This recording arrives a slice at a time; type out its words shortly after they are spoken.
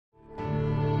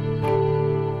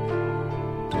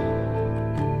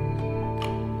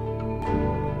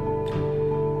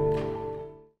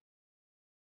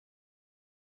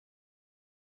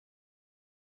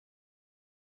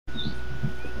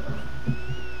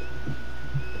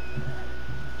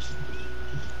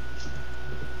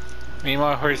Me and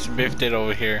my horse biffed it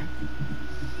over here.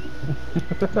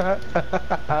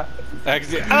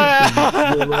 Actually,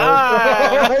 Oh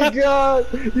my god!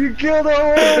 You killed a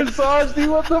horse,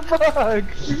 Austin! What the fuck?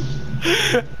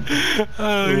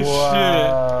 Oh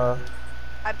Wow. shit!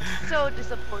 I'm so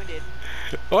disappointed.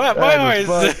 What? My That is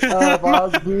horse? fucked up,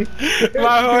 Osby.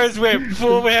 My horse went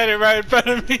full headed right in front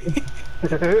of me.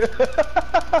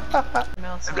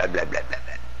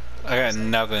 I got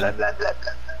nothing.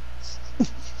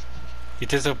 You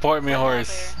disappoint me,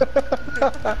 horse.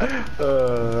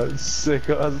 Sick,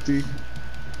 Osby.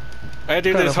 I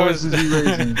knew this horse. Is he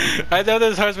raising? I know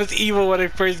this horse was evil when I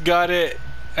first got it.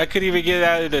 I couldn't even get it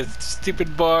out of the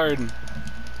stupid barn.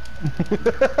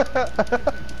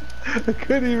 I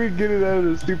couldn't even get it out of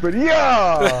the stupid.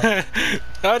 Yeah!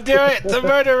 Don't do it! The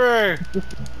murderer!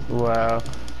 Wow.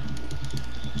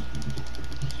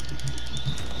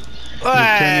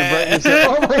 What?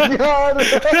 Oh my god!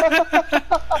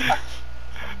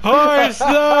 Horse,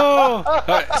 no!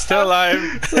 Still alive.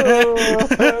 Oh,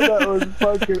 that was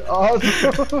fucking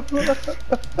awesome.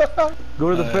 Go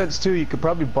to the fence too. You could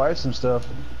probably buy some stuff.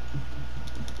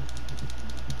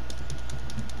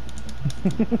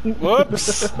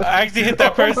 Whoops! I actually hit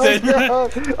that person. Oh,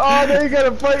 oh, now you gotta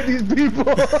fight these people.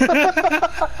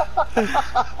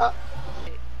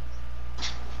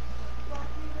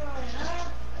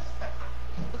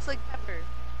 Looks like pepper.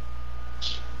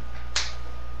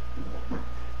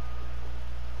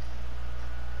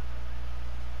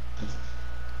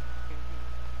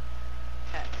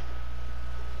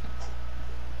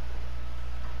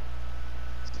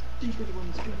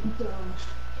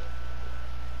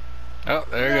 Oh,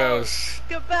 there it goes.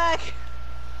 Go back!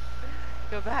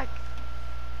 Go back.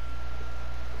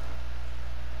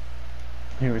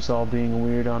 Here it's all being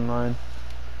weird online.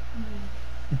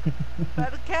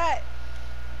 Battle cat!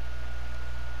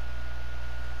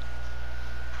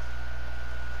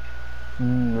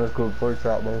 Let's go pork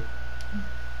chop, bro.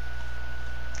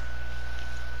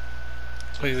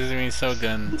 Please, this means so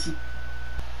guns.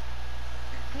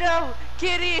 No!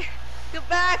 Kitty! Go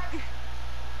back!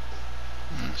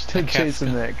 Still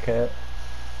chasing that cat.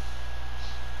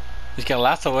 You can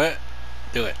lasso it.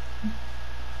 Do it.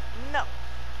 No!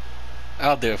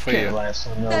 I'll do it for Can't you.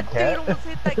 lasso no That dude cat. almost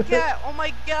hit that cat! Oh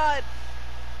my god!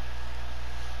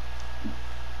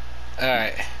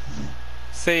 Alright.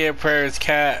 Say your prayers,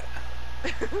 cat.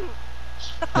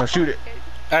 No, shoot it.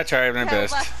 I tried my Cat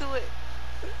best. lasso it.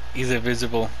 He's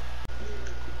invisible.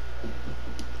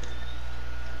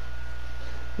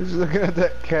 Just looking at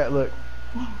that cat, look.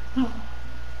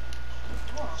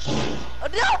 Oh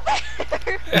no!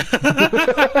 Bear!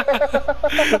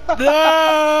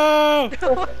 No!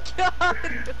 Oh my god!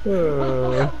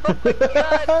 Oh my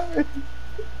god!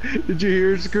 Did you hear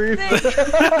her scream?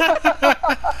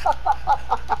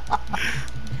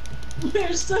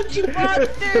 You're such You a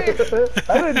monster!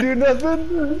 I didn't do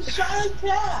nothing. shy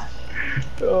cat.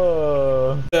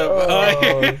 Oh,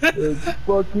 it's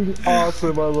fucking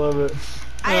awesome. I love it.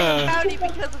 I am bounty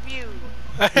because of you.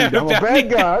 I'm a bad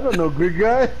guy. I don't know good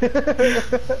guy.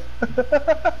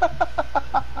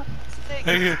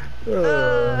 Stick.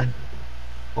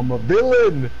 I'm a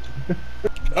villain.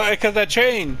 Oh, because that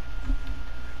train.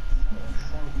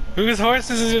 Whose horse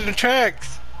is in the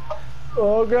tracks?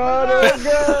 Oh god, oh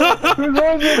god! Whose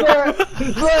horse is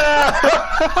that?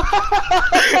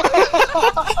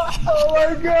 Oh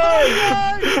my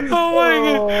god! Oh my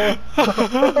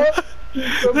god!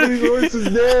 Somebody's horse is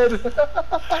dead.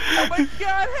 Oh my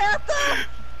god, Hatha!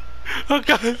 Oh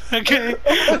god, okay.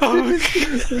 Oh,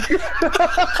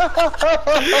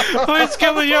 horse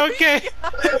coming, you okay?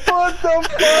 What the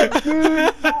fuck,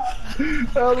 dude?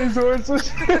 All these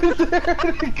horses are there.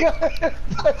 The guy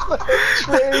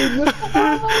train.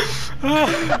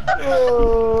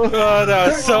 Oh, that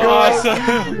was so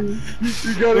awesome.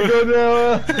 You gotta go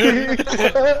now.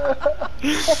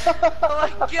 Oh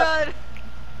my god!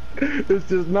 This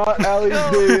is not Allie's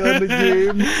day on the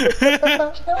game.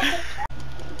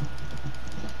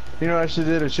 You know what I should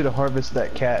have did? I should have harvested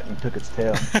that cat and took its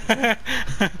tail. Can't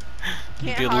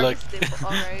Good luck. harvest it, but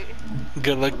alright.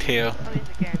 Good luck, tail. At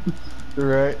least I can.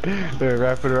 Right?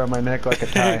 Wrap it around my neck like a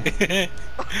tie.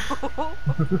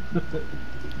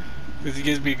 This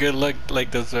gives me good luck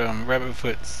like those rabbit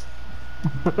foots.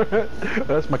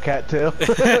 That's my cat tail.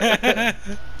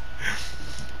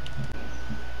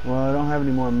 Well, I don't have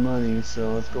any more money,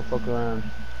 so let's go fuck around.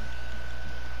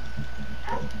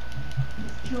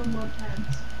 Kill more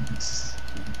cats.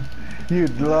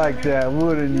 You'd like that,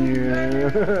 wouldn't you?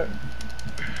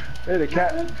 Hey, the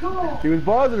cat. He was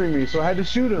bothering me, so I had to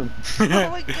shoot him. Oh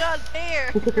my god,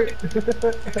 bear!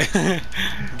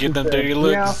 Get them dirty Yeah,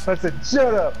 looks. I said,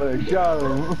 shut up, and I shot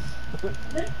him.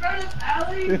 In front of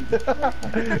Allie.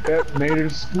 That made her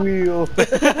squeal.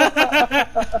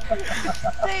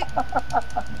 Sick.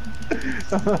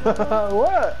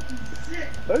 What? Sick.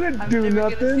 I didn't I'm do never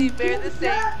nothing. gonna see Bear the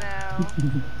same now.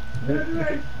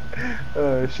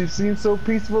 She seemed so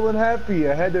peaceful and happy.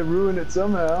 I had to ruin it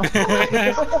somehow.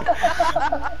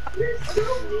 You're so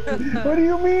mean. What do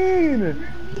you mean? You're mean.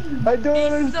 I don't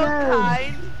He's so understand.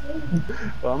 kind.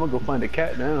 Well, I'm gonna go find a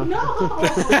cat now. No.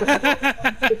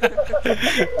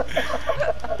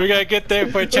 We gotta get there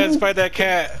for a chance to find that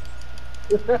cat.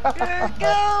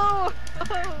 Go!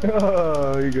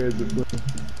 Oh, you guys are funny.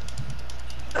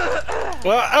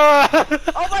 Well,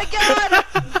 Oh my god!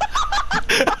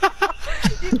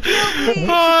 You killed me!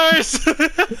 horse!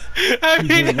 I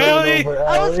mean, Run Ellie! over I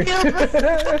was Allie. killed.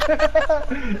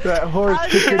 That horse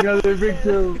took another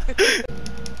victim.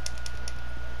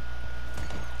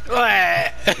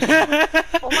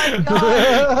 Oh my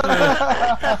god!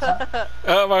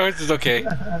 Oh, my horse is okay.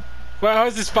 My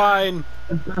horse is fine.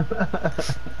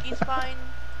 He's fine.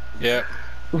 Yep.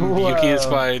 Yuki is Wow.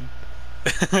 fine.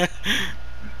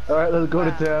 All right, let's go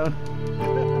to Wow. town.